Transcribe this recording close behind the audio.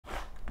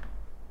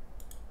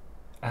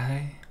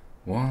I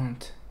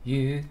want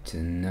you to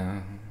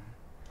know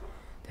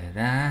that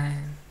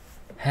I'm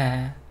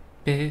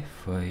happy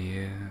for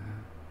you.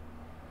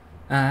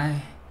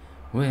 I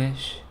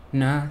wish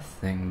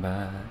nothing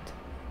but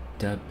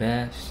the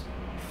best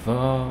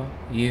for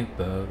you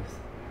both.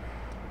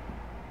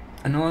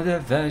 Another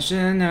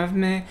version of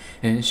me,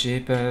 is she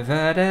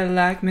perverted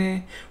like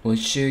me? Would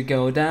she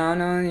go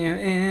down on you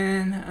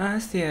in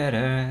a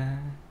theater?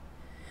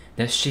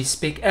 Does she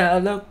speak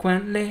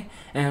eloquently,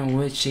 and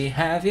would she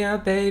have your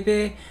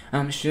baby?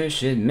 I'm sure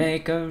she'd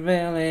make a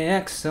really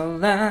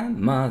excellent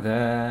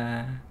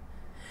mother.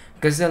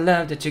 'Cause the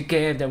love that you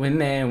gave that we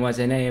made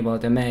wasn't able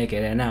to make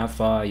it enough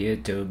for you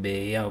to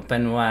be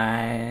open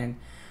wide.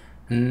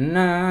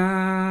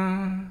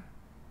 No.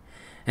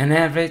 And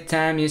every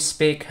time you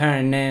speak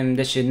her name,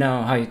 does she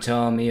know how you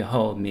told me you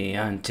hold me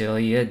until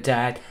you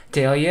died,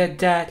 till you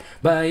died,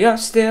 but you're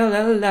still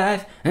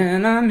alive,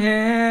 and I'm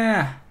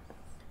here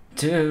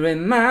to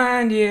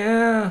remind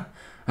you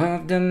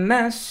of the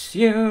mess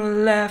you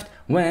left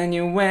when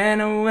you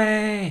went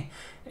away.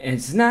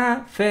 It's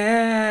not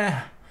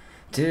fair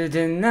to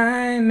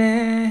deny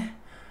me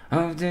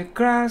of the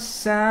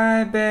cross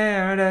I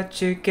bear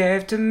that you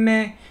gave to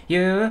me.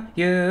 You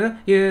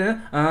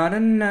ought to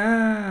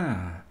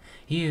know.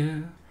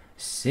 You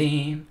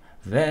seem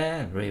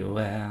very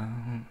well.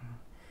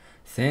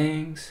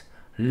 Things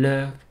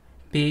look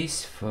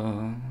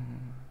peaceful.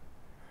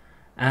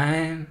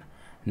 I'm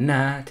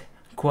not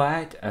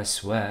quite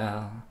as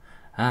well.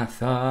 I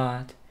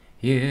thought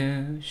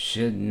you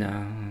should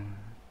know.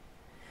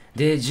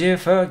 Did you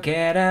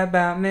forget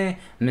about me,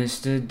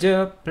 Mr.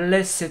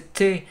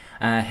 Duplicity?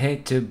 I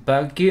hate to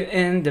bug you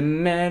in the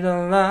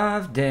middle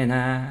of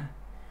dinner,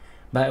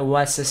 but it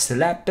was a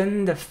slap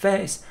in the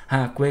face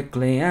how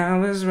quickly I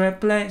was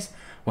replaced.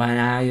 Why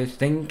are you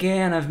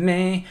thinking of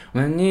me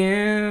when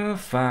you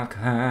fuck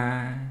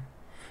her?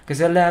 'Cause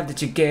the love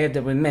that you gave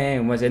that we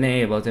made wasn't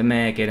able to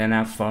make it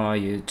enough for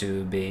you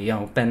to be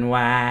open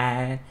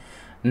wide.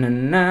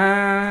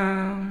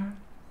 No.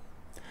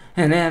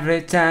 And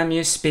every time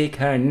you speak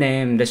her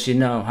name, does she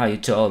know how you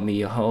told me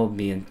you hold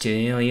me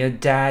until you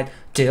died,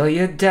 till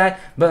you died,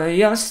 but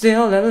you're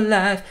still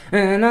alive,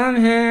 and I'm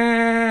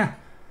here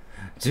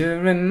to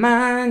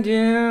remind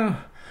you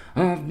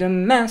of the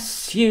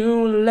mess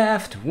you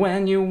left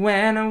when you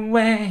went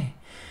away.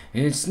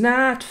 It's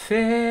not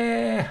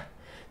fair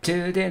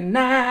to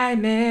deny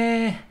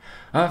me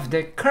of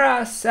the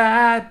cross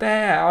I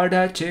bear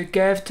that you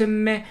gave to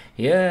me.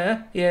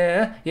 Yeah,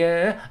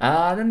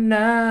 I don't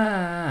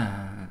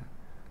know.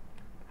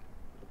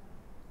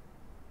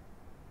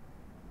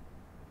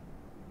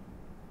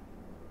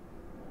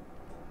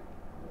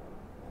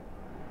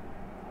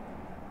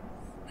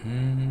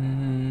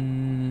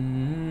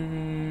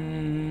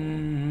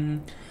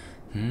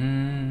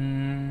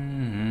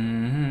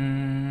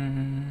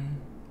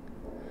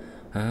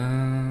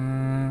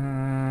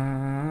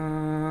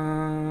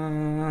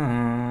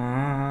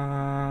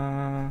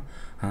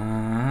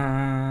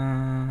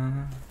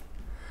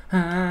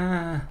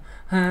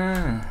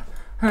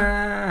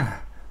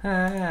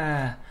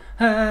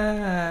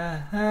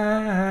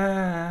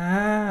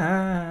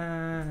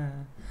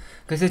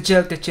 Cause the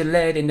joke that you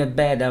laid in the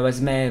bed that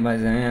was made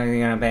wasn't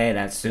gonna pay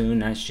as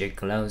soon as you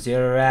close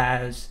your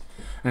eyes,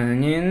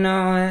 and you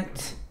know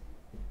it.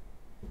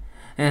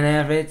 And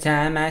every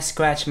time I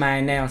scratch my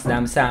nails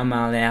down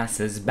someone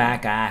else's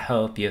back, I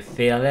hope you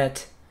feel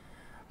it.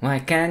 Why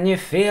can't you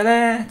feel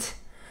it?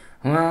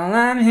 Well,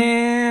 I'm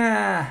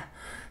here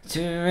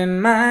to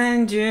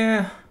remind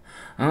you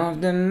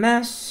of the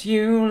mess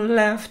you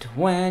left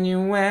when you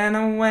went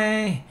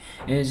away.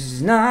 It's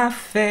not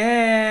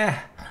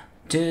fair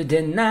to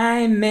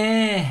deny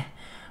me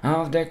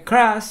of the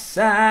cross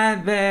I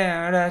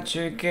bear that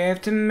you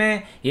gave to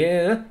me.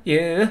 You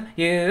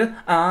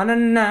ought to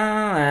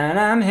know, and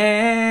I'm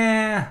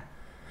here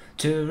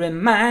to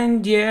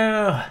remind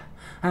you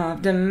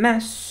of the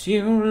mess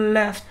you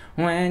left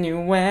when you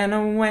went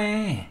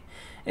away.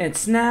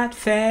 It's not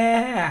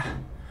fair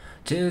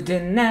to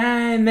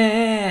deny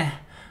me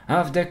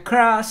of the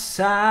cross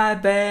I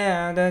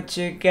bear that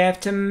you gave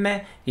to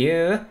me.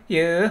 You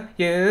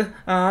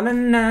ought to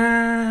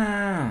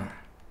know.